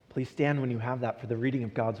Please stand when you have that for the reading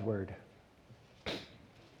of God's word.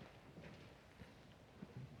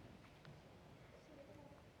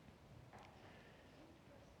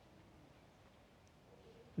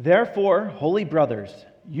 Therefore, holy brothers,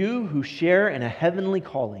 you who share in a heavenly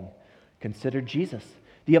calling, consider Jesus,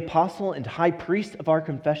 the apostle and high priest of our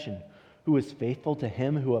confession, who was faithful to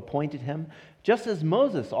him who appointed him, just as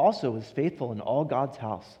Moses also was faithful in all God's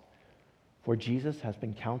house. For Jesus has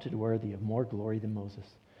been counted worthy of more glory than Moses.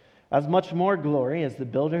 As much more glory as the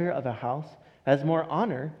builder of a house has more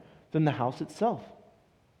honor than the house itself.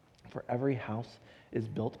 For every house is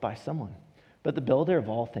built by someone, but the builder of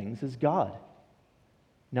all things is God.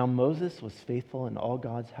 Now Moses was faithful in all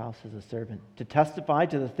God's house as a servant, to testify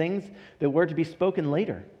to the things that were to be spoken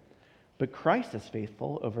later. But Christ is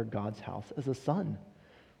faithful over God's house as a son.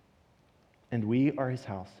 And we are his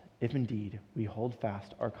house, if indeed we hold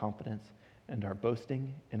fast our confidence and our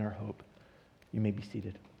boasting in our hope. You may be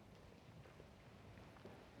seated.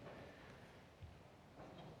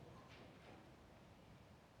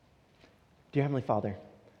 Dear Heavenly Father,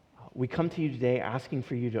 we come to you today asking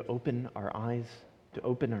for you to open our eyes, to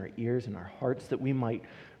open our ears and our hearts, that we might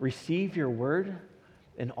receive your word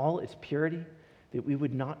in all its purity, that we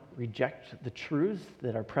would not reject the truths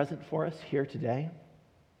that are present for us here today.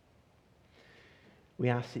 We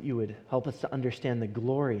ask that you would help us to understand the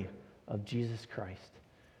glory of Jesus Christ,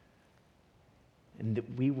 and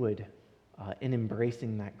that we would, in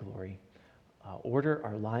embracing that glory, order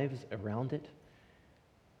our lives around it,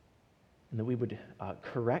 and that we would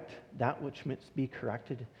correct that which must be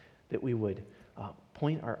corrected, that we would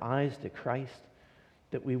point our eyes to Christ,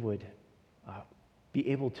 that we would be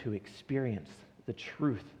able to experience the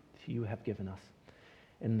truth that you have given us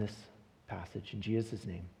in this passage. In Jesus'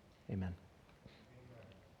 name, amen.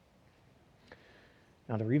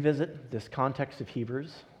 Now, to revisit this context of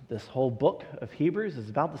Hebrews, this whole book of Hebrews is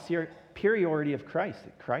about the superiority of Christ,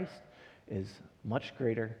 that Christ is much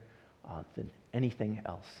greater than anything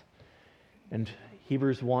else. And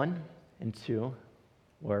Hebrews 1 and 2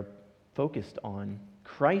 were focused on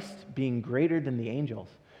Christ being greater than the angels.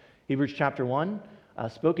 Hebrews chapter 1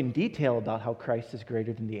 spoke in detail about how Christ is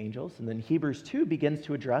greater than the angels. And then Hebrews 2 begins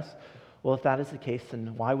to address, well, if that is the case,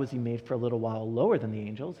 then why was he made for a little while lower than the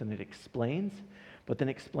angels? And it explains, but then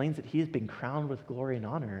explains that he has been crowned with glory and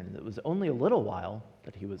honor, and it was only a little while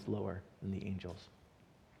that he was lower than the angels.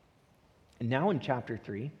 And now in chapter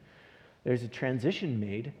 3, there's a transition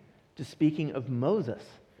made to speaking of Moses,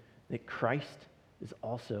 that Christ is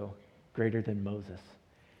also greater than Moses.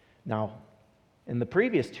 Now, in the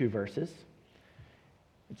previous two verses,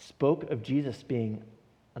 it spoke of Jesus being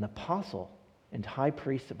an apostle and high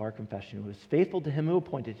priest of our confession, who was faithful to him who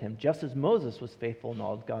appointed him, just as Moses was faithful in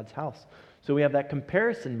all of God's house. So we have that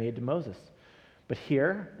comparison made to Moses. But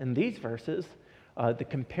here, in these verses, the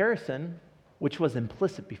comparison, which was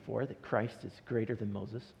implicit before, that Christ is greater than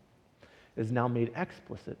Moses, is now made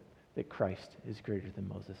explicit, that Christ is greater than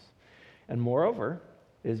Moses. And moreover,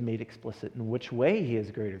 it is made explicit in which way he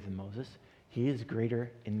is greater than Moses. He is greater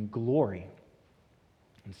in glory.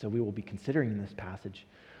 And so we will be considering in this passage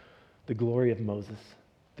the glory of Moses,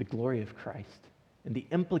 the glory of Christ, and the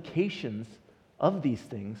implications of these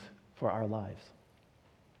things for our lives.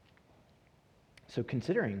 So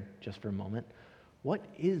considering just for a moment, what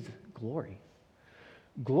is glory?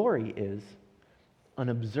 Glory is an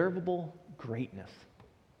observable greatness.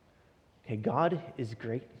 Okay, God is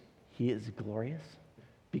great. He is glorious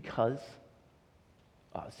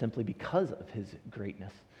simply because of his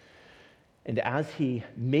greatness. And as he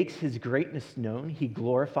makes his greatness known, he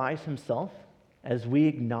glorifies himself. As we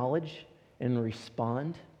acknowledge and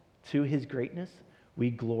respond to his greatness,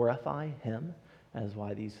 we glorify him. That is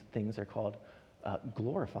why these things are called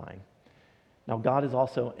glorifying. Now, God is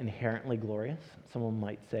also inherently glorious. Someone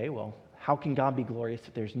might say, well, how can God be glorious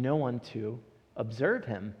if there's no one to observe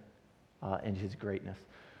him and his greatness?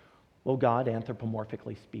 Well, God,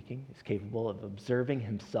 anthropomorphically speaking, is capable of observing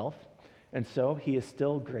himself, and so he is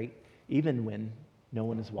still great even when no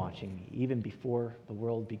one is watching. Even before the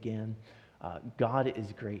world began, God is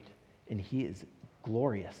great, and he is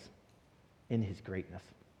glorious in his greatness.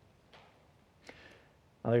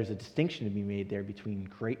 Now, there's a distinction to be made there between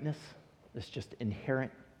greatness, this just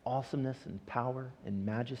inherent awesomeness and power and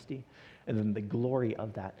majesty, and then the glory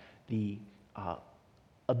of that, the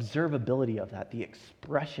observability of that, the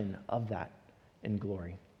expression of that in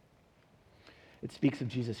glory. It speaks of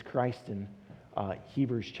Jesus Christ in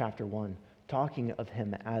Hebrews chapter 1, talking of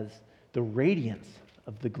him as the radiance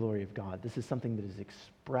of the glory of God. This is something that is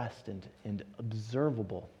expressed and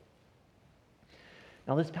observable.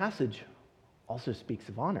 Now, this passage also speaks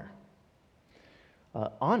of honor.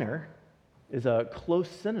 Honor is a close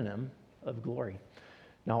synonym of glory.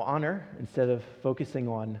 Now, honor, instead of focusing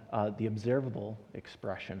on the observable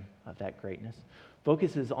expression of that greatness,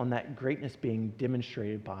 focuses on that greatness being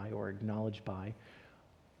demonstrated by or acknowledged by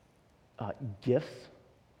gifts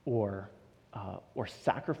or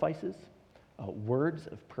sacrifices, words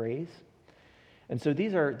of praise. And so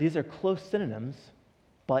these are close synonyms,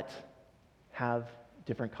 but have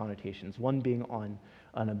different connotations. One being on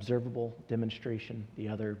an observable demonstration, the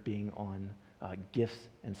other being on gifts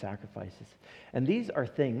and sacrifices. And these are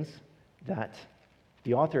things that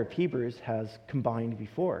the author of Hebrews has combined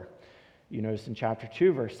before. You notice in chapter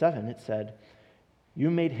 2, verse 7, it said,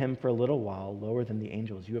 "You made him for a little while lower than the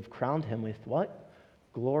angels. You have crowned him with" what?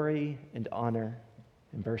 "Glory and honor."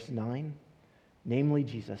 In verse 9, namely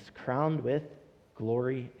Jesus, crowned with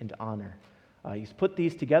glory and honor. He's put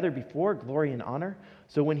these together before, glory and honor.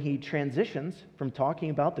 So when he transitions from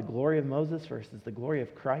talking about the glory of Moses versus the glory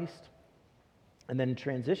of Christ, and then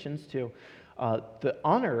transitions to the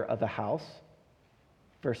honor of the house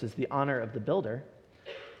versus the honor of the builder,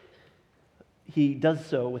 he does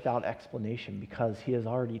so without explanation because he has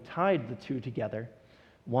already tied the two together,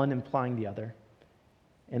 one implying the other,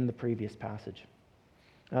 in the previous passage.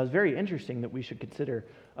 Now, it's very interesting that we should consider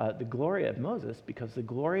the glory of Moses because the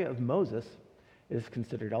glory of Moses is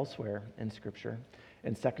considered elsewhere in Scripture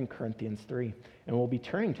in 2 Corinthians 3. And we'll be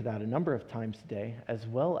turning to that a number of times today, as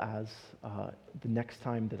well as the next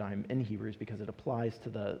time that I'm in Hebrews, because it applies to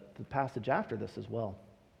the passage after this as well.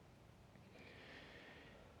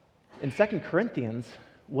 In 2 Corinthians,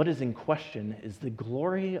 what is in question is the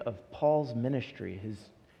glory of Paul's ministry,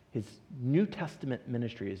 his New Testament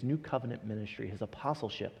ministry, his New Covenant ministry, his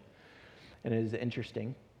apostleship. And it is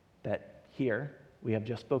interesting that here we have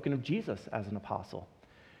just spoken of Jesus as an apostle.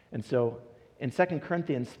 And so in 2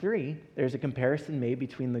 Corinthians 3, there's a comparison made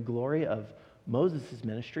between the glory of Moses'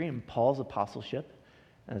 ministry and Paul's apostleship.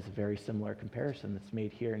 And it's a very similar comparison that's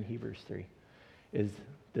made here in Hebrews 3, is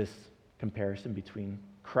this comparison between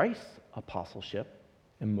Christ's apostleship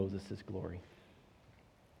and Moses' glory.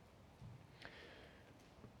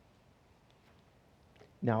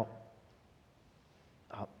 Now,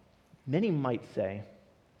 many might say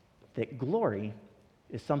that glory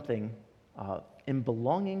is something in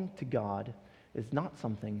belonging to God is not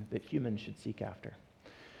something that humans should seek after.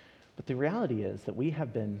 But the reality is that we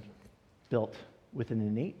have been built with an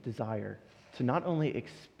innate desire to not only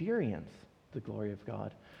experience the glory of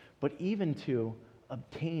God, but even to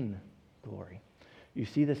obtain glory. You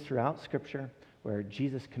see this throughout Scripture, where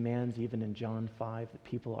Jesus commands, even in John 5, that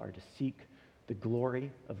people are to seek the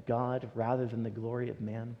glory of God rather than the glory of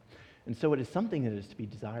man. And so it is something that is to be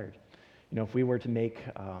desired. You know, if we were to make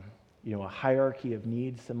a hierarchy of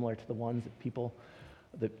needs similar to the ones that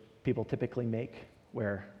people typically make,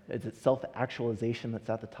 where it's self-actualization that's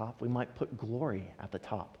at the top, we might put glory at the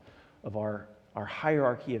top of our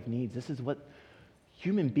hierarchy of needs. This is what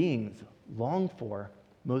human beings long for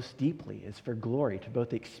most deeply, is for glory, to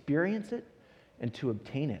both experience it and to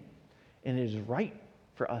obtain it. And it is right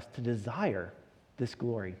for us to desire this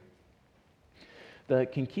glory. The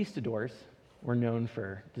conquistadors were known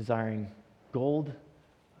for desiring gold,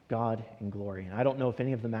 God, and glory. And I don't know if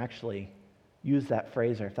any of them actually use that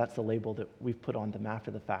phrase or if that's the label that we've put on them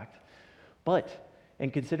after the fact. But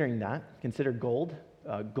in considering that, consider gold.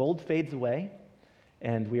 Gold fades away,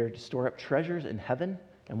 and we are to store up treasures in heaven.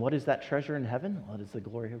 And what is that treasure in heaven? Well, it is the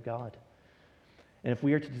glory of God. And if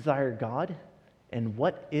we are to desire God, and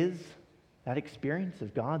what is that experience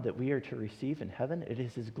of God that we are to receive in heaven? It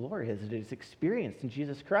is His glory, as it is experienced in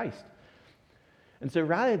Jesus Christ. And so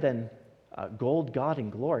rather than gold, God,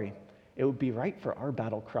 and glory, it would be right for our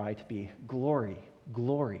battle cry to be glory,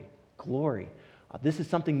 glory, glory. This is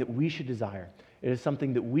something that we should desire. It is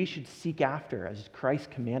something that we should seek after, as Christ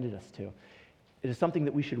commanded us to. It is something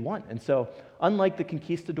that we should want. And so, unlike the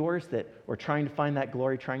conquistadors that were trying to find that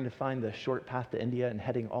glory, trying to find the short path to India and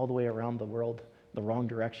heading all the way around the world the wrong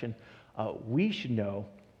direction, we should know,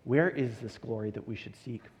 where is this glory that we should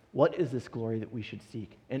seek? What is this glory that we should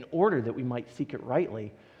seek? In order that we might seek it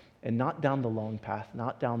rightly, and not down the long path,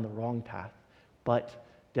 not down the wrong path, but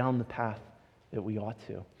down the path that we ought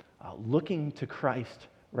to, looking to Christ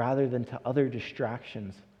rather than to other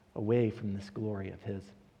distractions away from this glory of His.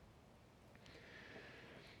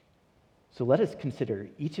 So let us consider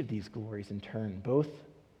each of these glories in turn, both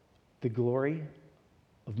the glory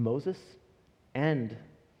of Moses and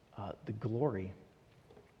the glory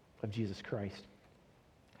of Jesus Christ.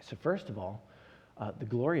 So first of all, the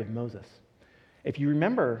glory of Moses. If you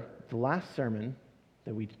remember the last sermon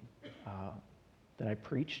that I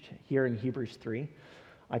preached here in Hebrews 3,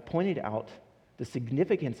 I pointed out the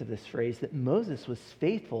significance of this phrase that Moses was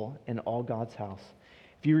faithful in all God's house.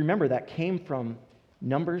 If you remember, that came from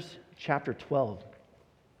Numbers chapter 12.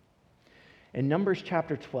 In Numbers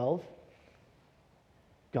chapter 12,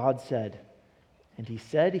 God said, "And he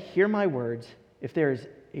said, 'Hear my words. If there is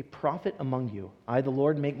a prophet among you, I, the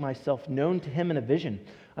Lord, make myself known to him in a vision.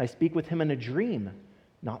 I speak with him in a dream.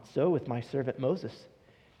 Not so with my servant Moses.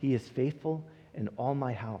 He is faithful in all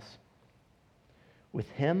my house. With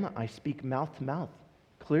him I speak mouth to mouth,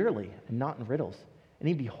 clearly and not in riddles, and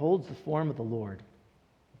he beholds the form of the Lord.'"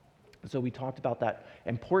 So we talked about that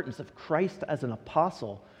importance of Christ as an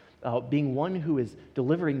apostle, being one who is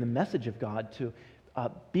delivering the message of God, to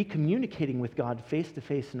be communicating with God face to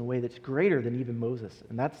face in a way that's greater than even Moses.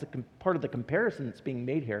 And that's part of the comparison that's being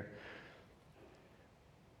made here.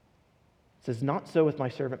 It says, "Not so with my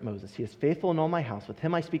servant Moses. He is faithful in all my house. With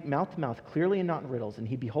him I speak mouth to mouth, clearly and not in riddles, and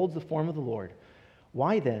he beholds the form of the Lord.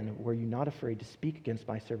 Why then were you not afraid to speak against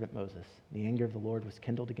my servant Moses? The anger of the Lord was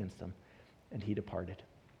kindled against him, and he departed."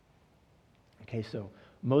 Okay, so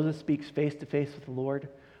Moses speaks face to face with the Lord.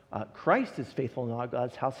 Christ is faithful in all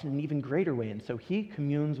God's house in an even greater way, and so he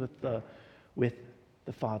communes with the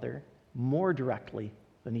Father more directly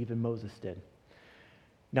than even Moses did.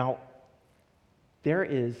 Now, there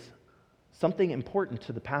is something important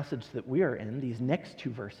to the passage that we are in, these next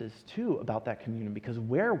two verses, too, about that communion, because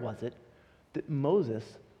where was it that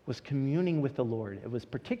Moses was communing with the Lord? It was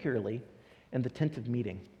particularly in the tent of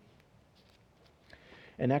meeting.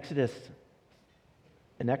 In Exodus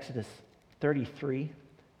 33,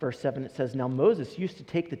 verse 7, it says, "Now Moses used to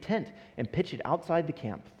take the tent and pitch it outside the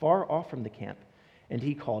camp, far off from the camp, and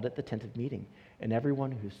he called it the tent of meeting. And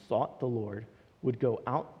everyone who sought the Lord would go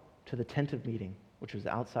out to the tent of meeting, which was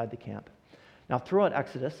outside the camp." Now, throughout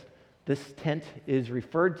Exodus, this tent is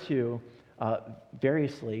referred to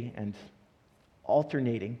variously and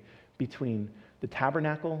alternating between the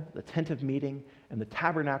tabernacle, the tent of meeting, and the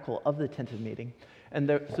tabernacle of the tent of meeting. And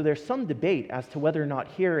so there's some debate as to whether or not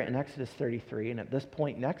here in Exodus 33, and at this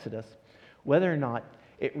point in Exodus, whether or not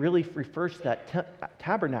it really refers to that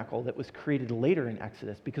tabernacle that was created later in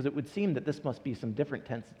Exodus, because it would seem that this must be some different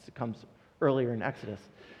tent since it comes earlier in Exodus.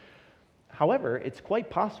 However, it's quite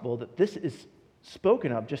possible that this is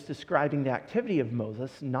spoken of just describing the activity of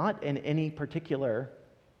Moses, not in any particular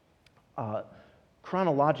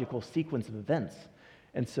chronological sequence of events.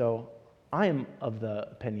 And so I am of the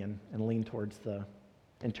opinion and lean towards the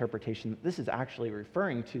interpretation that this is actually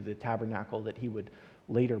referring to the tabernacle that he would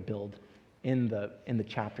later build in the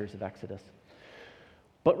chapters of Exodus.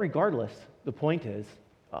 But regardless, the point is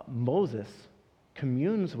Moses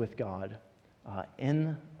communes with God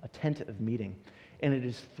in a tent of meeting. And it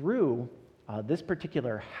is through this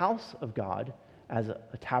particular house of God, as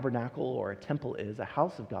a tabernacle or a temple is, a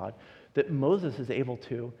house of God, that Moses is able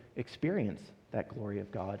to experience that glory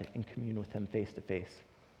of God and commune with him face to face.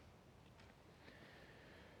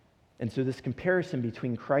 And so this comparison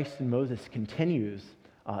between Christ and Moses continues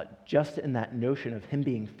just in that notion of him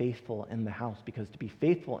being faithful in the house, because to be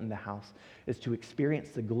faithful in the house is to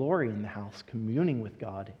experience the glory in the house, communing with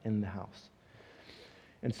God in the house.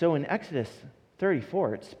 And so in Exodus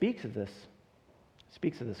 34, it speaks of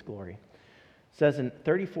this glory. It says in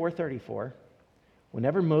 34:34,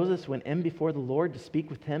 "Whenever Moses went in before the Lord to speak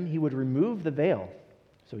with him, he would remove the veil."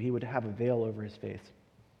 So he would have a veil over his face.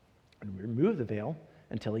 And remove the veil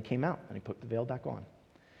until he came out, and he put the veil back on.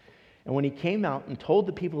 And when he came out and told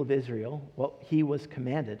the people of Israel what he was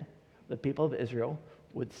commanded, the people of Israel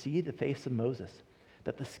would see the face of Moses,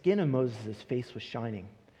 that the skin of Moses' face was shining.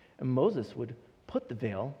 And Moses would put the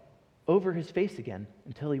veil over his face again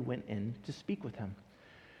until he went in to speak with him.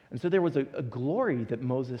 And so there was a glory that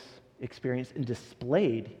Moses experienced and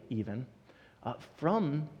displayed even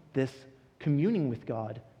from this communing with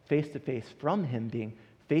God face to face, from him being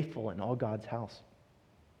faithful in all God's house.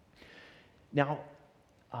 Now,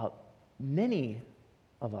 many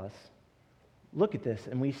of us look at this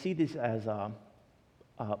and we see these as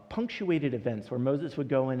punctuated events where Moses would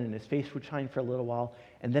go in and his face would shine for a little while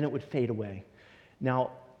and then it would fade away.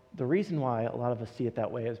 Now, the reason why a lot of us see it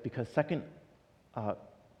that way is because 2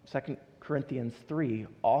 Corinthians 3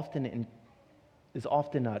 is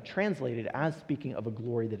often translated as speaking of a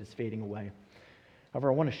glory that is fading away.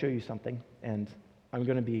 However, I want to show you something, and I'm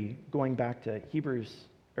going to be going back to to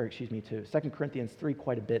 2 Corinthians 3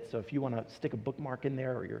 quite a bit, so if you want to stick a bookmark in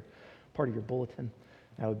there or your part of your bulletin,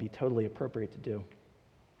 that would be totally appropriate to do.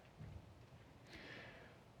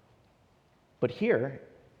 But here,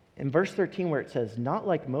 in verse 13 where it says, "Not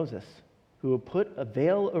like Moses, who would put a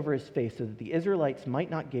veil over his face so that the Israelites might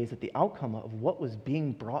not gaze at the outcome of what was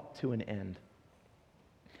being brought to an end."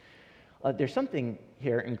 there's something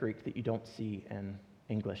here in Greek that you don't see in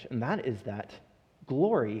English, and that is that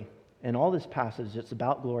glory, in all this passage, it's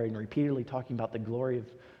about glory and repeatedly talking about the glory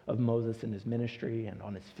of Moses and his ministry and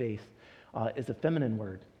on his face, is a feminine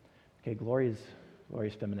word. Okay, glory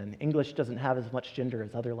is feminine. English doesn't have as much gender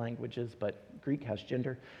as other languages, but Greek has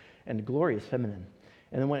gender, and glory is feminine.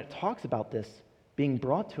 And then when it talks about this being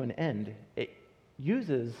brought to an end, it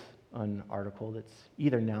uses an article that's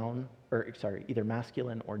either either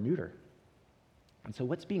masculine or neuter. And so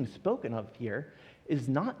what's being spoken of here is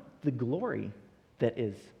not the glory that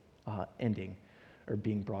is ending or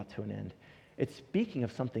being brought to an end. It's speaking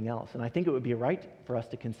of something else. And I think it would be right for us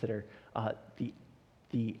to consider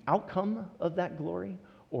the outcome of that glory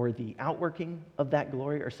or the outworking of that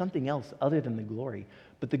glory or something else other than the glory.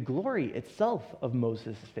 But the glory itself of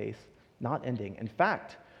Moses' face not ending. In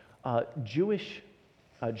fact, Jewish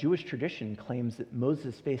tradition claims that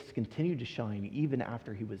Moses' face continued to shine even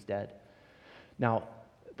after he was dead. Now,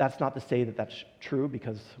 that's not to say that that's true,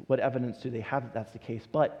 because what evidence do they have that that's the case?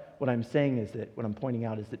 But what I'm saying is that, what I'm pointing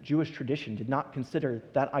out is that Jewish tradition did not consider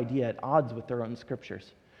that idea at odds with their own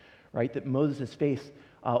scriptures, right? That Moses' face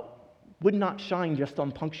would not shine just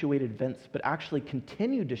on punctuated events, but actually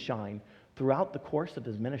continued to shine throughout the course of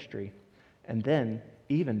his ministry, and then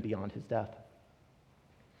even beyond his death.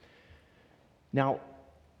 Now,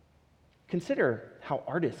 consider how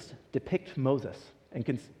artists depict Moses, and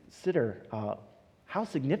consider how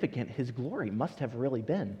significant his glory must have really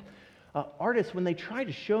been. Artists, when they try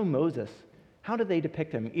to show Moses, how do they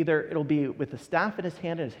depict him? Either it'll be with a staff in his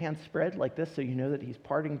hand and his hands spread like this, so you know that he's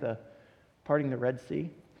parting the Red Sea.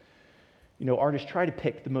 You know, artists try to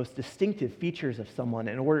pick the most distinctive features of someone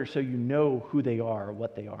in order so you know who they are or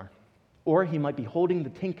what they are. Or he might be holding the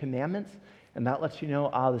Ten Commandments, and that lets you know,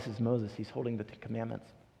 this is Moses, he's holding the Ten Commandments.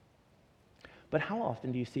 But how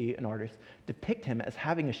often do you see an artist depict him as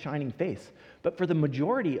having a shining face? But for the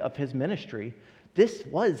majority of his ministry, this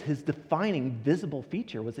was his defining visible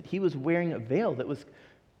feature, was that he was wearing a veil that was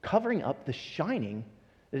covering up the shining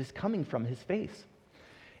that is coming from his face.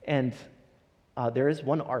 And there is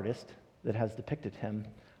one artist that has depicted him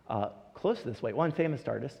close to this way, one famous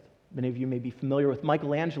artist. Many of you may be familiar with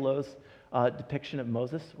Michelangelo's depiction of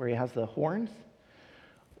Moses, where he has the horns.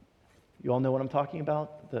 You all know what I'm talking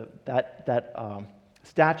about? That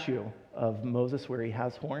statue of Moses where he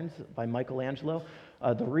has horns by Michelangelo.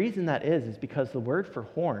 The reason that is because the word for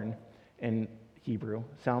horn in Hebrew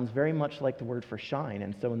sounds very much like the word for shine.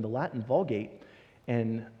 And so in the Latin Vulgate,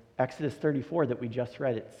 in Exodus 34 that we just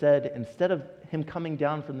read, it said, instead of him coming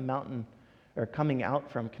down from the mountain, or coming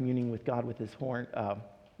out from communing with God with his horn,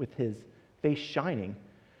 with his face shining,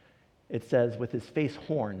 it says with his face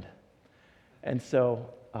horned. And so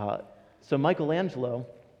Michelangelo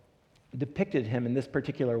depicted him in this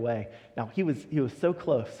particular way. Now, he was so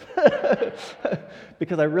close,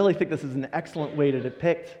 because I really think this is an excellent way to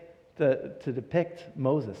depict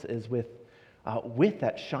Moses, is with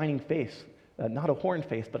that shining face, not a horned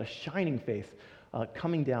face, but a shining face,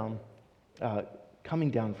 coming down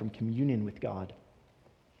from communion with God.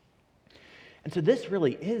 And so this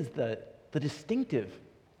really is the distinctive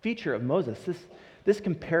feature of Moses. This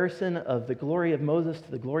comparison of the glory of Moses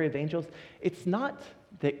to the glory of angels, it's not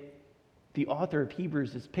that the author of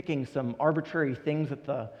Hebrews is picking some arbitrary things that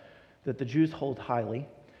the Jews hold highly.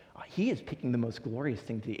 He is picking the most glorious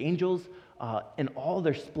things. The angels in all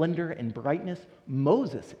their splendor and brightness,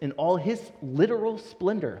 Moses in all his literal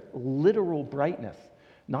splendor, literal brightness,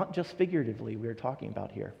 not just figuratively we are talking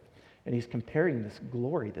about here. And he's comparing this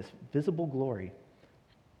glory, this visible glory,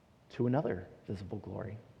 to another visible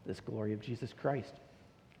glory, this glory of Jesus Christ.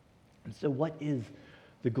 And so what is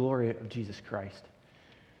the glory of Jesus Christ?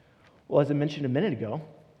 Well, as I mentioned a minute ago,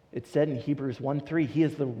 it said in Hebrews 1:3, he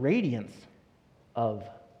is the radiance of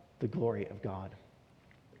the glory of God.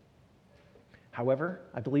 However,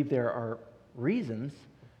 I believe there are reasons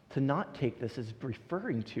to not take this as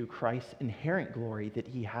referring to Christ's inherent glory that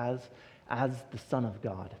he has as the Son of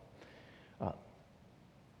God.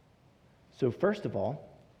 So first of all,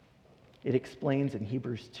 it explains in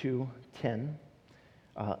Hebrews 2:10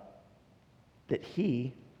 that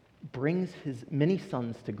he brings his many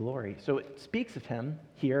sons to glory. So it speaks of him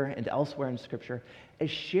here and elsewhere in Scripture as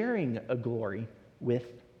sharing a glory with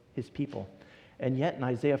his people. And yet in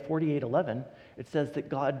Isaiah 48:11, it says that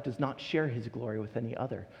God does not share his glory with any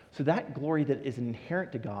other. So that glory that is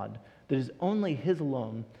inherent to God, that is only his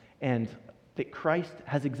alone, and that Christ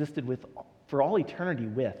has existed with for all eternity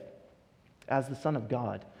with, as the Son of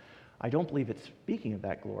God, I don't believe it's speaking of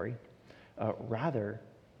that glory. Rather,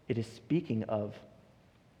 it is speaking of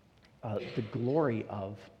the glory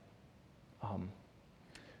of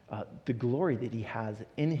the glory that he has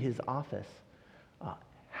in his office,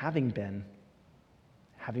 having been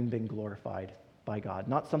glorified by God.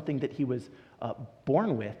 Not something that he was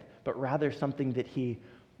born with, but rather something that he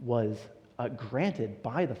was granted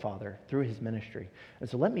by the Father through his ministry. And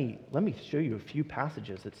so let me show you a few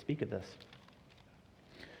passages that speak of this.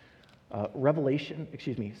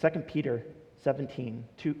 2 Peter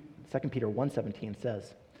 1:17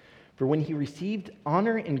 says, "For when he received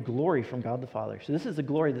honor and glory from God the Father," so this is a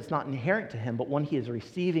glory that's not inherent to him, but one he is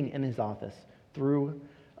receiving in his office through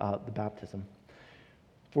the baptism.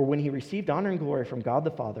 "For when he received honor and glory from God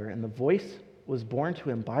the Father, and the voice was borne to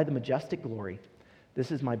him by the majestic glory,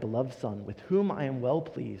 'This is my beloved Son, with whom I am well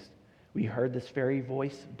pleased.' We heard this very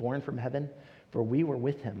voice borne from heaven, for we were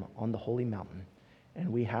with him on the holy mountain,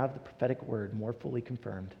 and we have the prophetic word more fully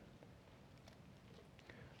confirmed."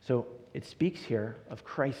 So it speaks here of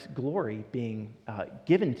Christ's glory being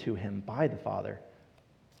given to him by the Father.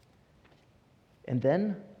 And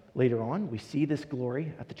then later on, we see this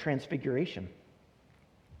glory at the transfiguration.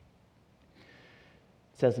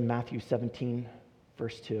 It says in Matthew 17,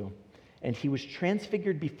 verse 2, "And he was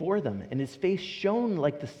transfigured before them, and his face shone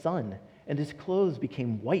like the sun, and his clothes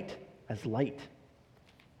became white as light."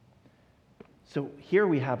 So here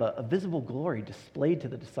we have a visible glory displayed to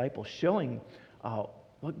the disciples, showing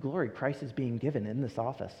what glory Christ is being given in this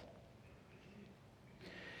office.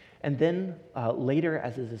 And then later,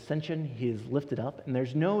 as his ascension, he is lifted up, and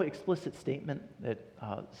there's no explicit statement that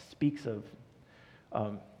speaks of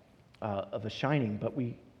a shining, but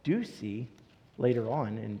we do see later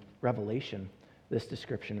on in Revelation this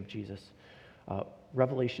description of Jesus.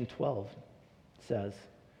 Revelation 12 says,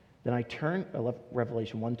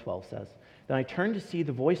 Revelation 1:12 says, "Then I turned to see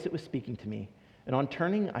the voice that was speaking to me, and on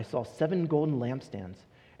turning I saw 7 golden lampstands.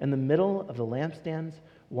 In the middle of the lampstands,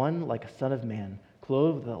 one like a son of man,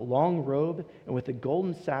 clothed with a long robe and with a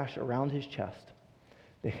golden sash around his chest.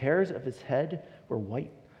 The hairs of his head were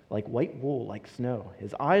white, like white wool, like snow.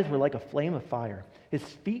 His eyes were like a flame of fire. His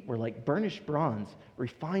feet were like burnished bronze,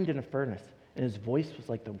 refined in a furnace, and his voice was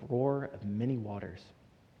like the roar of many waters."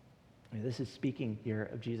 And this is speaking here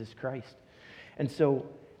of Jesus Christ. And so,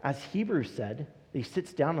 as Hebrews said, he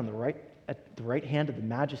sits down on at the right hand of the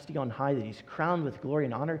majesty on high, that he's crowned with glory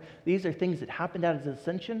and honor. These are things that happened at his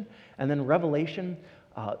ascension, and then Revelation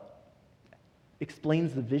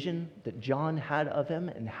explains the vision that John had of him.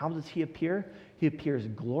 And how does he appear? He appears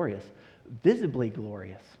glorious, visibly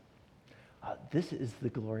glorious. This is the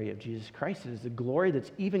glory of Jesus Christ. It is a glory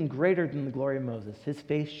that's even greater than the glory of Moses, his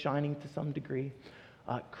face shining to some degree.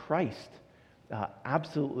 Christ,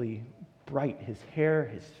 absolutely bright, his hair,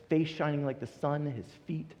 his face shining like the sun, his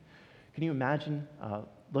feet. Can you imagine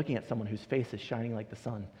looking at someone whose face is shining like the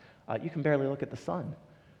sun? You can barely look at the sun,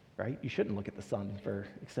 right? You shouldn't look at the sun for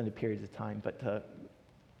extended periods of time, but to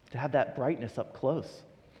have that brightness up close,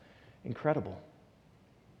 incredible.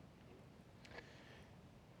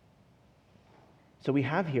 So we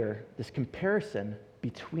have here this comparison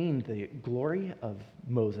between the glory of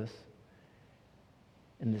Moses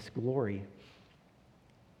and this glory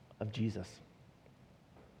of Jesus.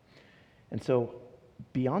 And so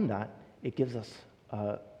beyond that, it gives us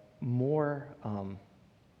a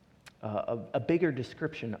bigger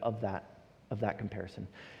description of that comparison.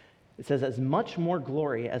 It says, "As much more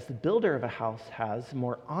glory as the builder of a house has,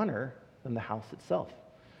 more honor than the house itself."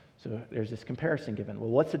 So there's this comparison given.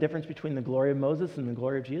 Well, what's the difference between the glory of Moses and the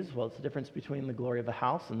glory of Jesus? Well, it's the difference between the glory of a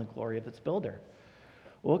house and the glory of its builder.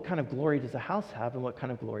 Well, what kind of glory does a house have, and what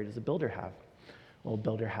kind of glory does a builder have? Well, a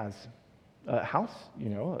builder has a house,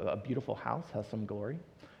 a beautiful house has some glory.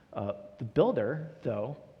 The builder,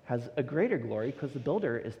 though, has a greater glory because the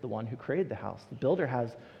builder is the one who created the house. The builder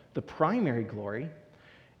has the primary glory,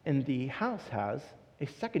 and the house has a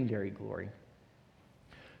secondary glory.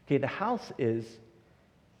 Okay, the house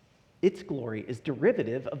its glory is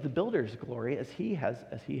derivative of the builder's glory as he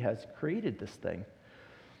has created this thing.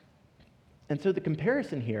 And so the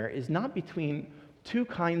comparison here is not between two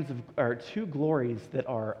glories that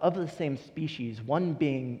are of the same species, one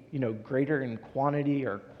being, greater in quantity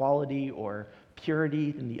or quality or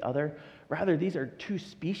purity than the other. Rather, these are two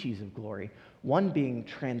species of glory, one being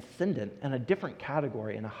transcendent and a different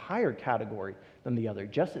category and a higher category than the other,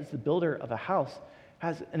 just as the builder of a house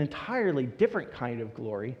has an entirely different kind of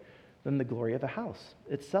glory than the glory of a house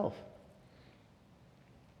itself.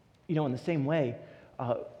 In the same way,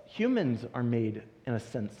 humans are made, in a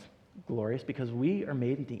sense, glorious because we are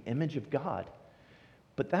made in the image of God.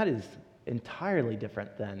 But that is entirely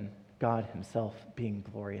different than God himself being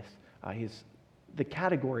glorious. The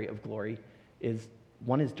category of glory is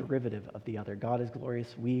one is derivative of the other. God is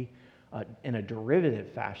glorious. We, in a derivative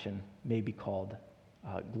fashion, may be called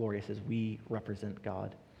glorious as we represent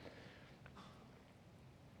God.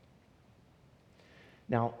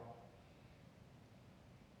 Now,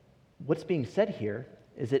 what's being said here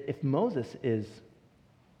is that if Moses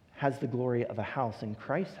has the glory of a house and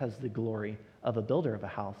Christ has the glory of a builder of a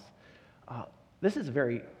house, this is a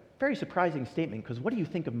very, very surprising statement, because what do you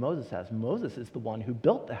think of Moses as? Moses is the one who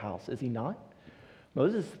built the house, is he not?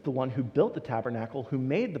 Moses is the one who built the tabernacle, who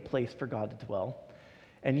made the place for God to dwell.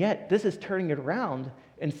 And yet, this is turning it around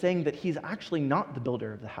and saying that he's actually not the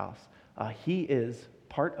builder of the house. He is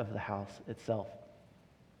part of the house itself.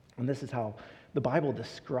 And this is how the Bible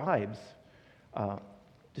describes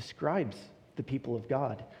the people of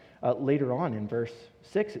God. Later on in verse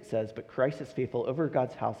 6, it says, "But Christ is faithful over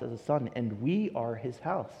God's house as a son, and we are his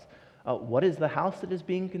house." What is the house that is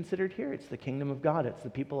being considered here? It's the kingdom of God. It's the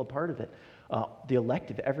people a part of it. The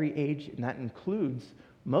elect of every age, and that includes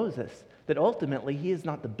Moses, that ultimately he is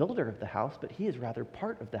not the builder of the house, but he is rather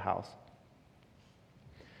part of the house.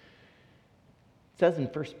 It says in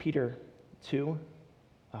 1 Peter 2,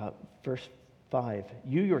 verse 5,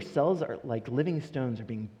 "You yourselves are like living stones, are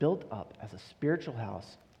being built up as a spiritual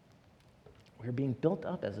house." We're being built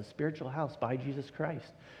up as a spiritual house by Jesus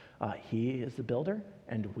Christ. He is the builder,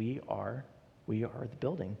 and we are the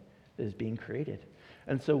building that is being created.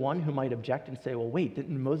 And so one who might object and say, well, wait,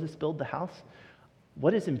 didn't Moses build the house?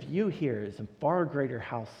 What is in view here is a far greater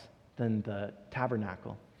house than the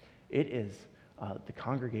tabernacle. It is the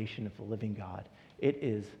congregation of the living God. It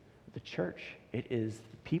is the church. It is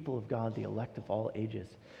the people of God, the elect of all ages.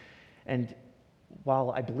 And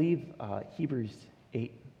while I believe Hebrews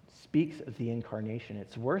 8 speaks of the incarnation,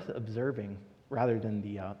 it's worth observing, rather than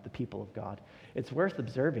the people of God, it's worth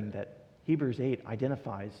observing that Hebrews 8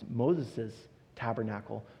 identifies Moses'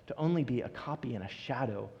 tabernacle to only be a copy and a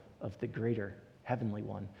shadow of the greater heavenly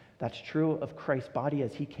one. That's true of Christ's body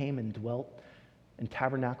as he came and dwelt and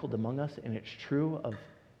tabernacled among us, and it's true of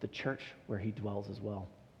the church where he dwells as well.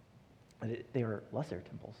 They are lesser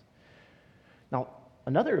temples. Now,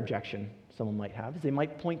 another objection someone might have is they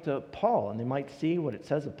might point to Paul, and they might see what it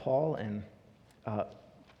says of Paul in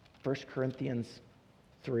 1 Corinthians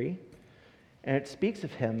 3, and it speaks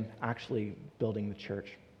of him actually building the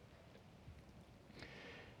church.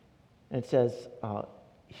 And it says,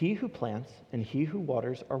 "He who plants and he who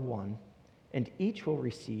waters are one, and each will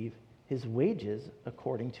receive his wages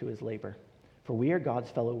according to his labor. For we are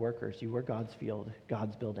God's fellow workers. You are God's field,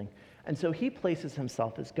 God's building." And so he places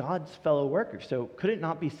himself as God's fellow worker. So could it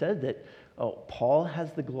not be said that, Paul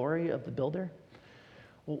has the glory of the builder?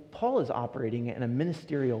 Well, Paul is operating in a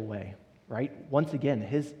ministerial way, right? Once again,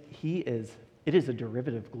 it is a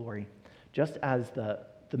derivative glory. Just as the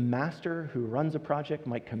master who runs a project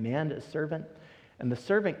might command a servant, and the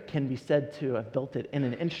servant can be said to have built it in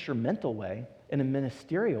an instrumental way, in a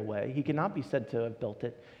ministerial way, he cannot be said to have built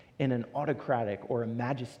it in an autocratic or a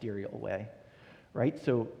magisterial way, right?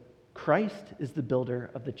 So Christ is the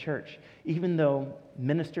builder of the church. Even though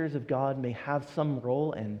ministers of God may have some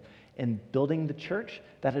role in building the church,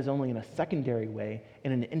 that is only in a secondary way,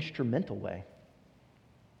 in an instrumental way.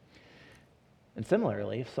 And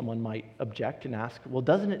similarly, if someone might object and ask, well,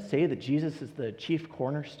 doesn't it say that Jesus is the chief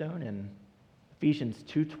cornerstone in Ephesians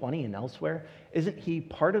 2:20 and elsewhere? Isn't he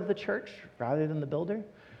part of the church rather than the builder?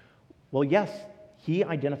 Well, yes, he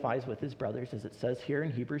identifies with his brothers, as it says here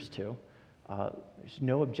in Hebrews 2. There's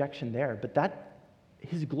no objection there, but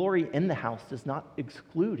his glory in the house does not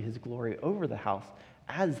exclude his glory over the house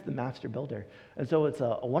as the master builder. And so it's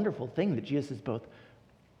a wonderful thing that Jesus is both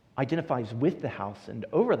identifies with the house and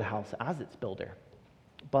over the house as its builder.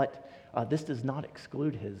 But this does not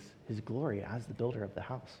exclude his glory as the builder of the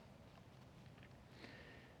house.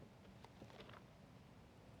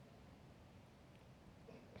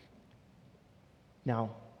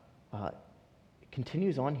 Now, it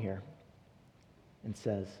continues on here and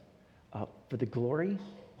says, for the glory,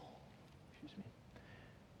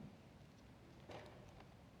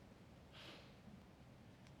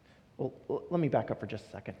 Well, let me back up for just a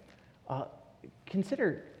second.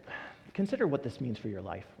 Consider what this means for your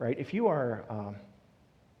life, right? If you are,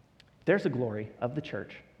 there's a glory of the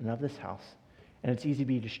church and of this house, and it's easy to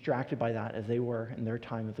be distracted by that as they were in their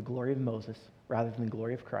time of the glory of Moses rather than the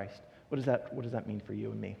glory of Christ. What does that mean for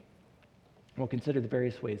you and me? Well, consider the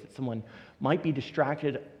various ways that someone might be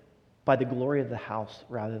distracted by the glory of the house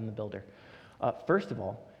rather than the builder. First of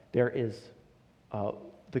all, there is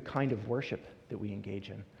the kind of worship that we engage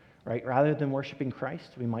in, right? Rather than worshiping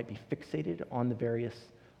Christ, we might be fixated on the various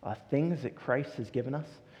things that Christ has given us.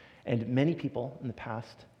 And many people in the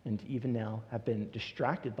past and even now have been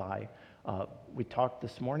distracted by, we talked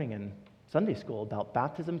this morning in Sunday school about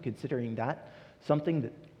baptism, considering that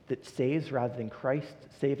something that saves rather than Christ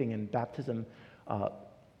saving and baptism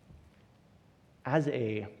as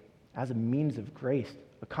a means of grace,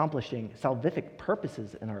 accomplishing salvific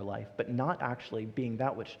purposes in our life, but not actually being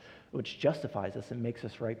that which justifies us and makes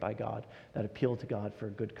us right by God, that appeal to God for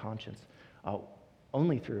a good conscience,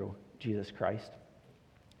 only through Jesus Christ.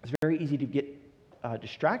 It's very easy to get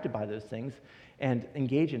distracted by those things and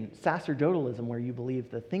engage in sacerdotalism, where you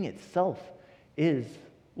believe the thing itself is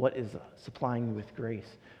what is supplying you with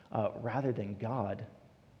grace, rather than God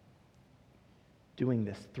doing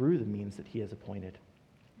this through the means that he has appointed.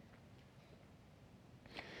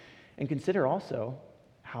 And consider also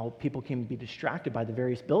how people can be distracted by the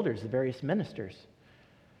various builders, the various ministers,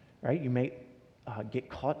 right? You may get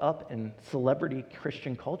caught up in celebrity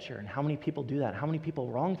Christian culture, and how many people do that? How many people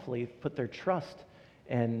wrongfully put their trust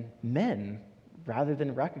in men rather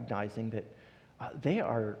than recognizing that they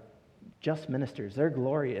are just ministers. Their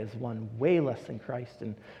glory is one way less than Christ,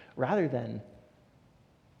 and rather than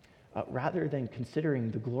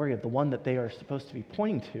considering the glory of the one that they are supposed to be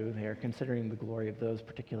pointing to, they are considering the glory of those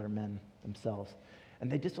particular men themselves.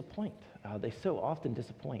 And they disappoint. They so often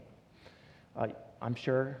disappoint. I'm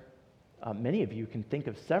sure many of you can think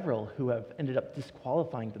of several who have ended up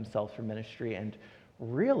disqualifying themselves from ministry and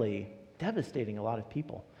really devastating a lot of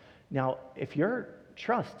people. Now, if your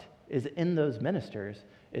trust is in those ministers,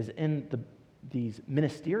 is in these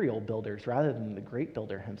ministerial builders rather than the great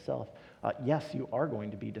builder himself, yes, you are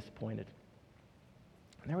going to be disappointed.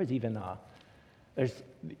 And there was even,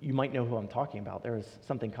 you might know who I'm talking about. There was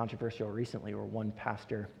something controversial recently where one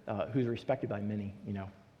pastor, who's respected by many,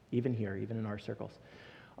 even here, even in our circles,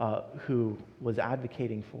 who was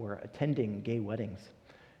advocating for attending gay weddings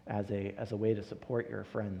as a way to support your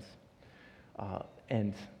friends,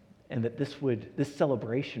 and that this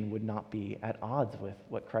celebration would not be at odds with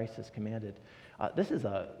what Christ has commanded. This is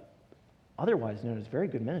a otherwise known as very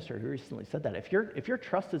good minister who recently said that if your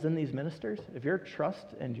trust is in these ministers, if your trust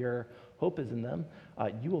and your hope is in them,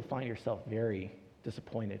 you will find yourself very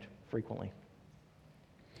disappointed frequently.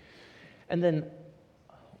 And then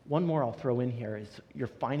one more I'll throw in here is your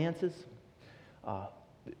finances. A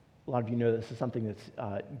lot of you know this is something that's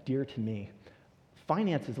dear to me.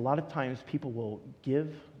 Finances, a lot of times people will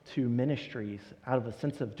give to ministries out of a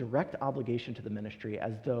sense of direct obligation to the ministry,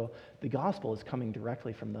 as though the gospel is coming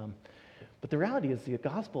directly from them. But the reality is the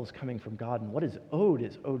gospel is coming from God, and what is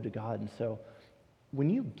owed to God. And so when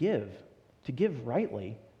you give, to give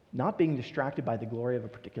rightly, not being distracted by the glory of a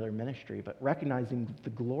particular ministry, but recognizing the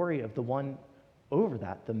glory of the one over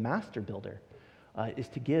that, the master builder, is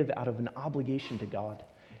to give out of an obligation to God.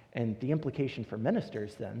 And the implication for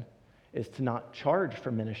ministers then is to not charge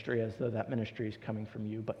for ministry as though that ministry is coming from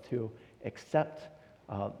you, but to accept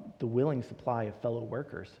the willing supply of fellow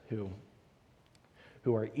workers who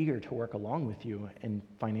are eager to work along with you and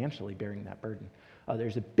financially bearing that burden.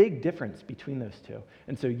 There's a big difference between those two.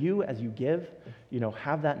 And so you, as you give,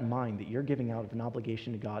 have that in mind, that you're giving out of an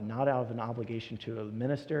obligation to God, not out of an obligation to a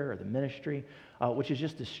minister or the ministry, which is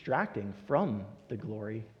just distracting from the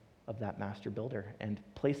glory of that master builder and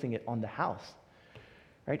placing it on the house.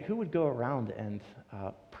 Right? Who would go around and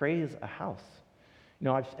praise a house?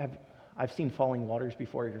 I've seen Falling Waters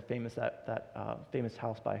before. You're famous, that famous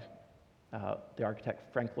house by the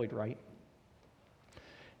architect Frank Lloyd Wright.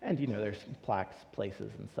 And there's plaques,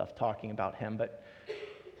 places, and stuff talking about him. But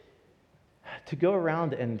to go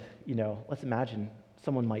around and let's imagine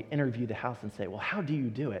someone might interview the house and say, "Well, how do you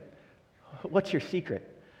do it? What's your secret?"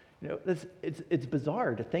 It's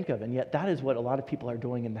bizarre to think of, and yet that is what a lot of people are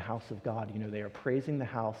doing in the house of God. They are praising the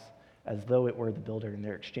house as though it were the builder, and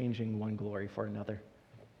they're exchanging one glory for another.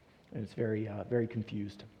 And it's very, very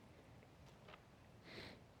confused.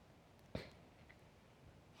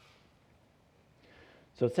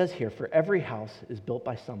 So it says here, "For every house is built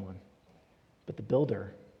by someone, but the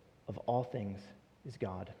builder of all things is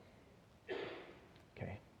God."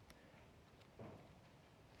 Okay.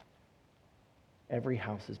 Every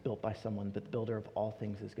house is built by someone, but the builder of all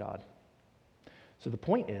things is God. So the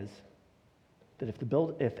point is that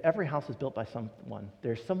if every house is built by someone,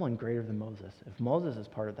 there's someone greater than Moses. If Moses is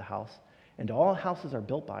part of the house, and all houses are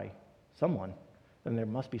built by someone, then there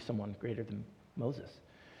must be someone greater than Moses.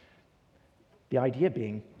 The idea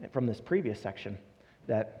being, from this previous section,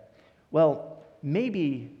 that,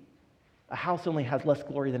 maybe a house only has less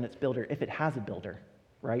glory than its builder if it has a builder,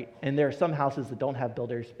 right? And there are some houses that don't have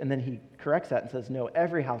builders, and then he corrects that and says, no,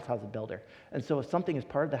 every house has a builder. And so if something is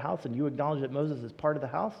part of the house and you acknowledge that Moses is part of the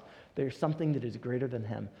house, there's something that is greater than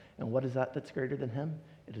him. And what is that that's greater than him?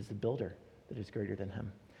 It is the builder that is greater than him.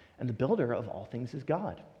 And the builder of all things is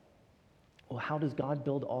God. Well, how does God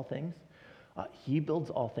build all things? He builds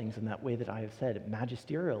all things in that way that I have said,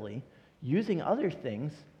 magisterially, using other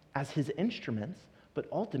things as his instruments, but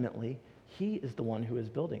ultimately, he is the one who is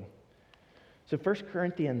building. So 1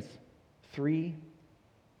 Corinthians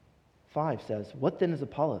 3:5 says, "What then is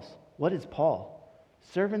Apollos? What is Paul?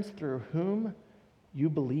 Servants through whom you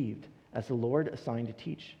believed, as the Lord assigned to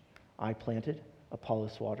teach. I planted,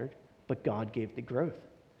 Apollos watered, but God gave the growth.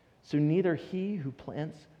 So neither he who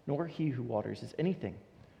plants nor he who waters is anything,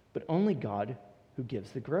 but only God who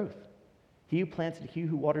gives the growth. He who plants and he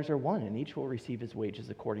who waters are one, and each will receive his wages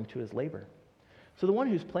according to his labor." So the one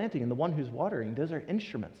who's planting and the one who's watering, those are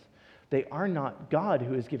instruments. They are not God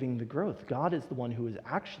who is giving the growth. God is the one who is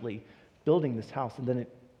actually building this house. And then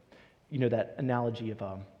that analogy of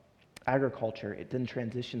agriculture, it then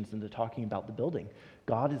transitions into talking about the building.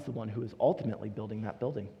 God is the one who is ultimately building that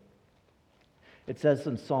building. It says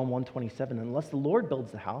in Psalm 127, "Unless the Lord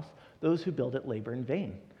builds the house, those who build it labor in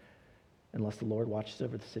vain. Unless the Lord watches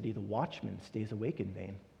over the city, the watchman stays awake in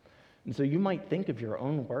vain." And so you might think of your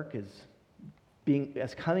own work as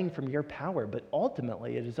coming from your power, but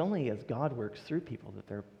ultimately it is only as God works through people that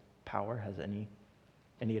their power has any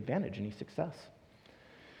advantage, any success.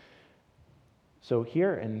 So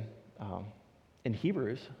here in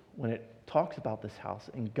Hebrews, when it talks about this house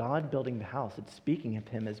and God building the house, it's speaking of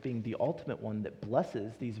him as being the ultimate one that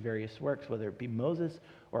blesses these various works, whether it be Moses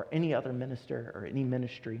or any other minister or any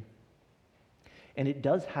ministry. And it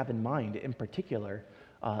does have in mind, in particular,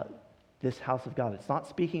 this house of God. It's not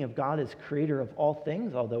speaking of God as creator of all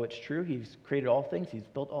things, although it's true, he's created all things, he's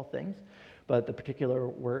built all things. But the particular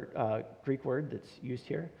word, Greek word that's used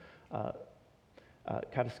here,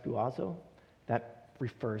 kataskouazo, that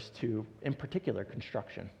refers to, in particular,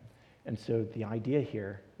 construction. And so the idea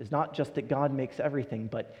here is not just that God makes everything,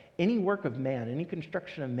 but any work of man, any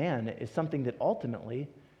construction of man is something that ultimately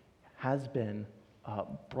has been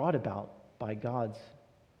brought about by God's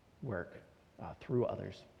work through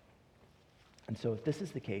others. And so if this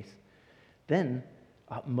is the case, then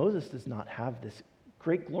Moses does not have this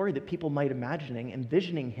great glory that people might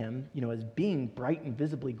envisioning him, as being bright and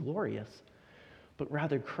visibly glorious, but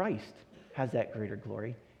rather Christ has that greater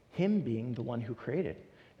glory, him being the one who created.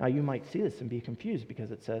 Now you might see this and be confused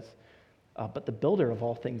because it says, but the builder of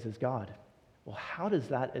all things is God. Well, how does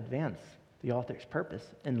that advance the author's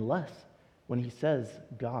purpose unless when he says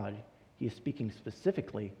God, he is speaking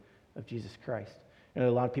specifically of Jesus Christ? A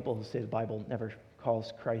lot of people who say the Bible never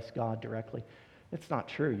calls Christ God directly. It's not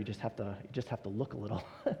true. You just have to look a little,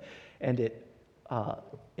 and it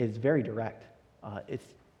is very direct.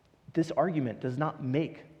 This argument does not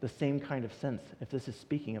make the same kind of sense if this is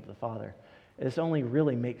speaking of the Father. This only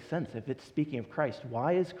really makes sense if it's speaking of Christ.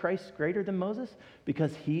 Why is Christ greater than Moses?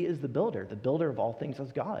 Because he is the builder of all things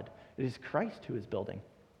as God. It is Christ who is building.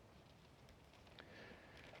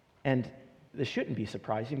 And this shouldn't be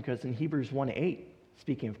surprising because in Hebrews 1:8,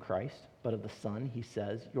 speaking of Christ, but of the Son, he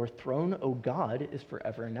says, "Your throne, O God, is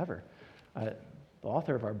forever and ever." The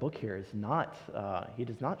author of our book here is not, he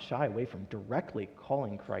does not shy away from directly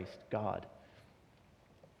calling Christ God.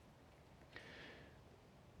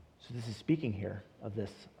 So this is speaking here of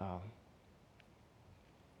this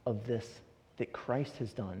that Christ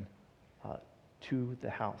has done to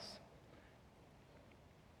the house.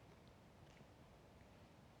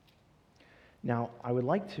 Now, I would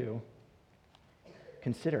like to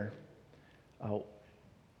consider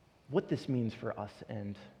what this means for us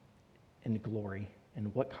and glory,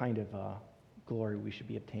 and what kind of glory we should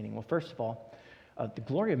be obtaining. Well, first of all, the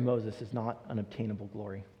glory of Moses is not an obtainable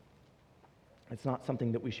glory. It's not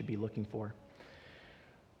something that we should be looking for.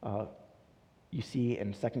 You see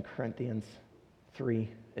in 2 Corinthians 3,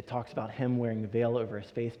 it talks about him wearing the veil over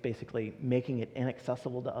his face, basically making it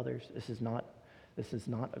inaccessible to others. This is not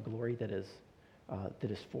a glory that is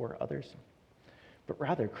for others, but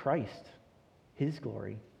rather Christ, his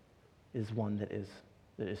glory, is one that is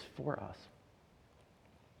for us.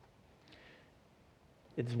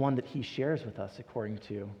 It's one that he shares with us according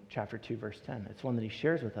to chapter 2, verse 10. It's one that he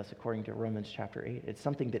shares with us according to Romans chapter 8. It's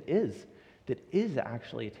something that is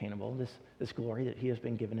actually attainable, this glory that he has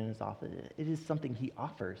been given in his office. It is something he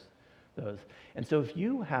offers those. And so if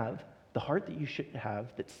you have the heart that you should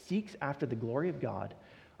have that seeks after the glory of God,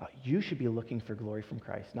 you should be looking for glory from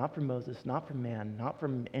Christ, not from Moses, not from man, not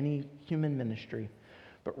from any human ministry,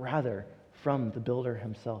 but rather from the builder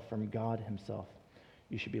himself, from God himself.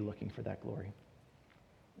 You should be looking for that glory.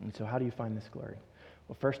 And so how do you find this glory?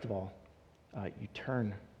 Well, first of all, you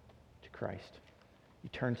turn to Christ. You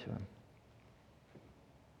turn to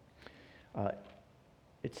him.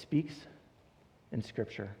 It speaks in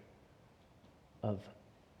Scripture of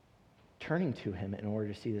turning to him in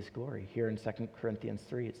order to see this glory. Here in 2 Corinthians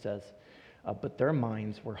 3, it says, but their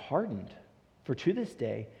minds were hardened. For to this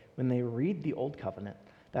day, when they read the Old Covenant,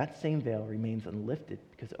 that same veil remains unlifted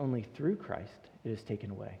because only through Christ it is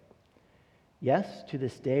taken away. Yes, to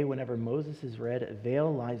this day, whenever Moses is read, a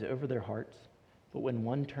veil lies over their hearts, but when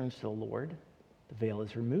one turns to the Lord, the veil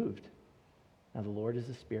is removed. Now the Lord is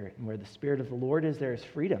the Spirit, and where the Spirit of the Lord is, there is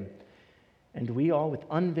freedom. And we all, with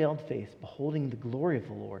unveiled face, beholding the glory of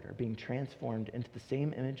the Lord, are being transformed into the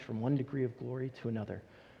same image from one degree of glory to another.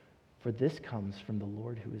 For this comes from the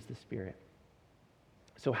Lord who is the Spirit.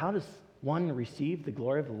 So how does one receive the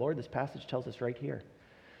glory of the Lord? This passage tells us right here.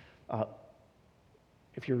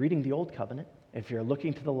 If you're reading the Old Covenant, if you're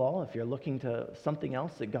looking to the law, if you're looking to something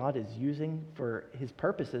else that God is using for his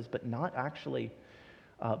purposes, but not actually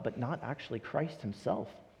Christ himself,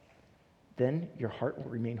 then your heart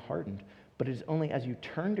will remain hardened. But it is only as you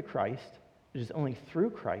turn to Christ, it is only through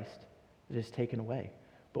Christ that it is taken away.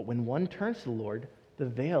 But when one turns to the Lord, the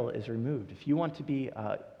veil is removed. If you want to be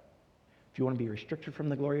restricted from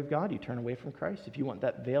the glory of God, you turn away from Christ. If you want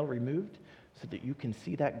that veil removed so that you can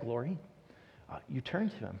see that glory, you turn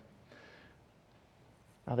to him.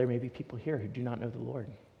 Now, there may be people here who do not know the Lord.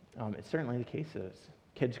 It's certainly the case as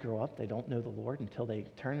kids grow up, they don't know the Lord until they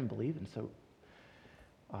turn and believe. And so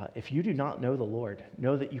if you do not know the Lord,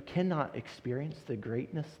 know that you cannot experience the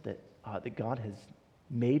greatness that God has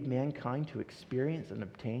made mankind to experience and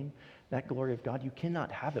obtain, that glory of God. You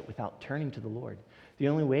cannot have it without turning to the Lord. The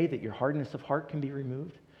only way that your hardness of heart can be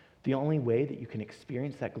removed, the only way that you can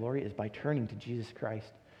experience that glory is by turning to Jesus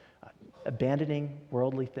Christ, abandoning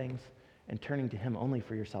worldly things and turning to him only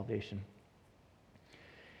for your salvation.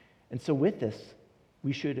 And so with this,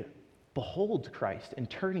 we should behold Christ, and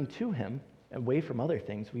turning to him away from other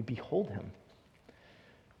things, we behold him.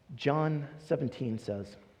 John 17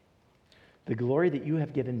 says, "The glory that you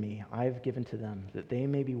have given me, I have given to them, that they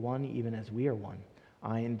may be one even as we are one,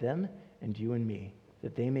 I and them, and you and me,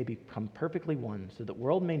 that they may become perfectly one, so that the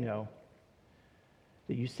world may know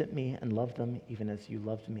that you sent me and loved them even as you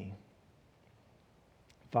loved me.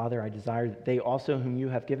 Father, I desire that they also whom you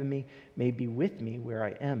have given me may be with me where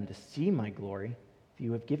I am, to see my glory that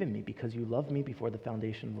you have given me, because you loved me before the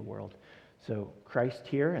foundation of the world." So Christ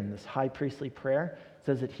here in this high priestly prayer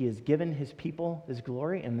says that he has given his people his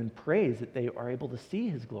glory, and then prays that they are able to see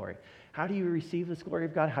his glory. How do you receive this glory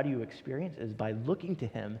of God? How do you experience it? Is by looking to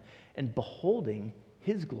him and beholding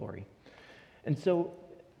his glory. And so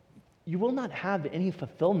you will not have any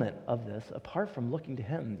fulfillment of this apart from looking to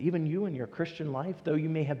him. Even you in your Christian life, though you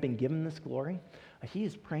may have been given this glory, he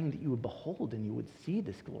is praying that you would behold and you would see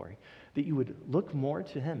this glory, that you would look more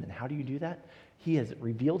to him. And how do you do that? He has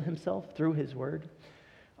revealed himself through his word.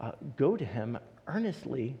 Go to him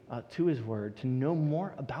earnestly to his word to know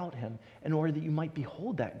more about him in order that you might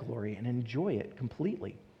behold that glory and enjoy it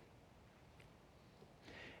completely.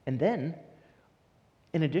 And then,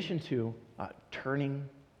 in addition to turning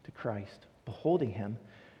to Christ, beholding him,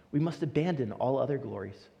 we must abandon all other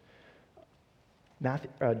glories.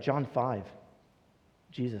 John 5,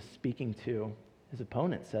 Jesus speaking to his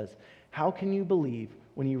opponent says, "How can you believe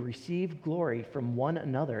when you receive glory from one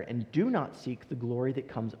another and do not seek the glory that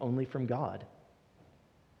comes only from God?"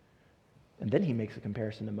 And then he makes a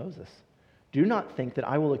comparison to Moses. "Do not think that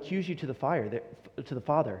I will accuse you to the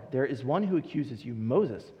Father. There is one who accuses you,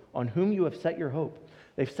 Moses, on whom you have set your hope."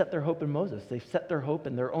 They've set their hope in Moses. They've set their hope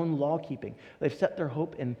in their own law keeping. They've set their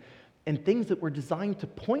hope in things that were designed to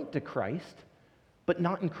point to Christ, but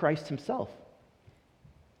not in Christ himself.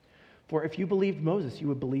 "For if you believed Moses, you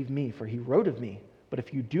would believe me, for he wrote of me. But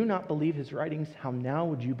if you do not believe his writings, how now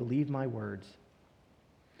would you believe my words?"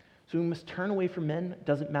 So we must turn away from men. It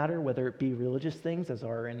doesn't matter whether it be religious things, as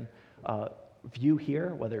are in view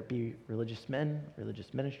here, whether it be religious men,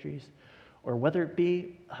 religious ministries, or whether it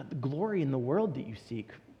be the glory in the world that you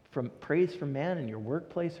seek, from praise from man in your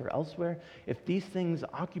workplace or elsewhere. If these things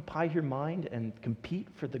occupy your mind and compete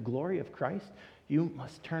for the glory of Christ, you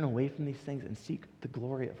must turn away from these things and seek the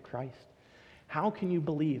glory of Christ. How can you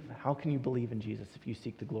believe? How can you believe in Jesus if you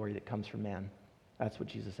seek the glory that comes from man? That's what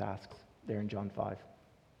Jesus asks there in John 5.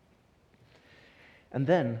 And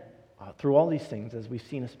then, through all these things, as we've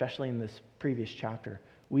seen especially in this previous chapter,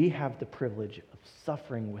 we have the privilege of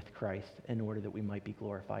suffering with Christ in order that we might be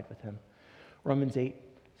glorified with him. Romans 8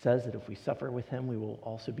 says that if we suffer with him, we will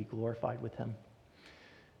also be glorified with him.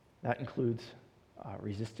 That includes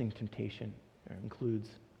resisting temptation. It includes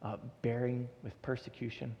bearing with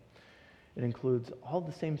persecution. It includes all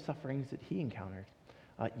the same sufferings that he encountered.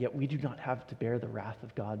 Yet we do not have to bear the wrath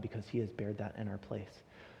of God because he has bared that in our place.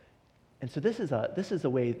 And so this is a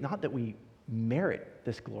way, not that we merit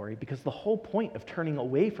this glory, because the whole point of turning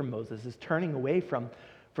away from Moses is turning away from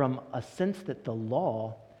a sense that the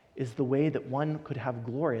law is the way that one could have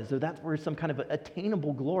glory, as though that were some kind of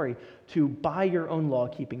attainable glory to, by your own law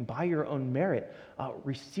keeping, by your own merit,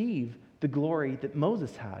 receive the glory that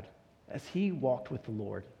Moses had as he walked with the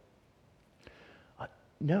Lord.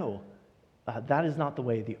 No, that is not the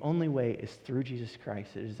way. The only way is through Jesus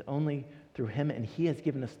Christ. It is only through him, and he has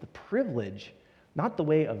given us the privilege, not the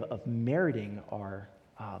way of meriting our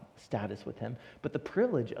status with him, but the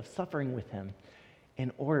privilege of suffering with him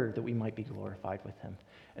in order that we might be glorified with him.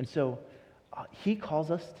 And so he calls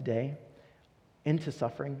us today into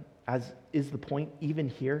suffering, as is the point even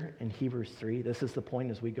here in Hebrews 3. This is the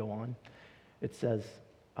point as we go on. It says,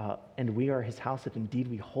 and we are his house if indeed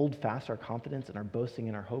we hold fast our confidence and our boasting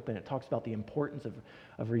and our hope. And it talks about the importance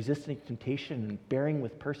of resisting temptation and bearing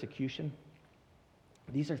with persecution.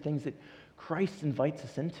 These are things that Christ invites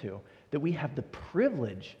us into, that we have the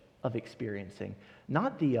privilege of experiencing.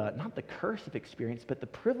 Not the curse of experience, but the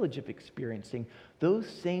privilege of experiencing those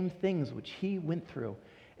same things which he went through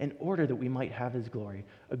in order that we might have his glory,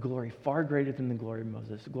 a glory far greater than the glory of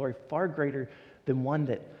Moses, a glory far greater than one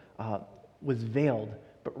that was veiled,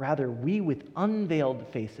 but rather we with unveiled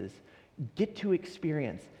faces get to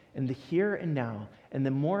experience in the here and now, and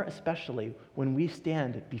then more especially when we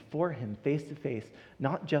stand before him face to face,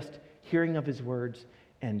 not just hearing of his words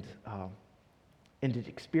and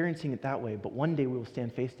experiencing it that way, but one day we will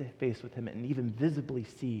stand face to face with him and even visibly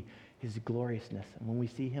see his gloriousness. And when we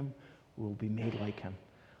see him, we will be made like him.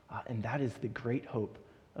 And that is the great hope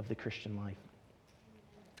of the Christian life.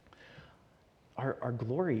 Our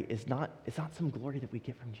glory is not some glory that we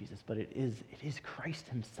get from Jesus, but it is Christ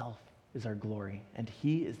himself is our glory, and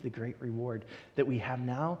he is the great reward that we have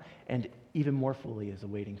now and even more fully is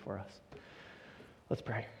awaiting for us. Let's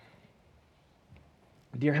pray.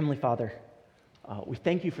 Dear Heavenly Father, we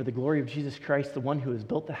thank you for the glory of Jesus Christ, the one who has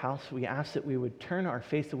built the house. We ask that we would turn our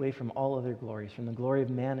face away from all other glories, from the glory of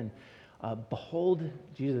man, and behold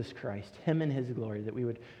Jesus Christ, him and his glory, that we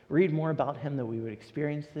would read more about him, that we would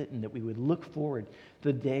experience it, and that we would look forward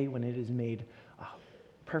to the day when it is made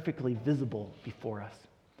perfectly visible before us.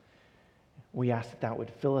 We ask that that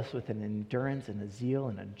would fill us with an endurance and a zeal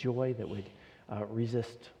and a joy that would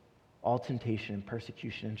resist all temptation and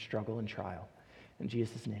persecution and struggle and trial. In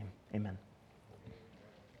Jesus' name, amen.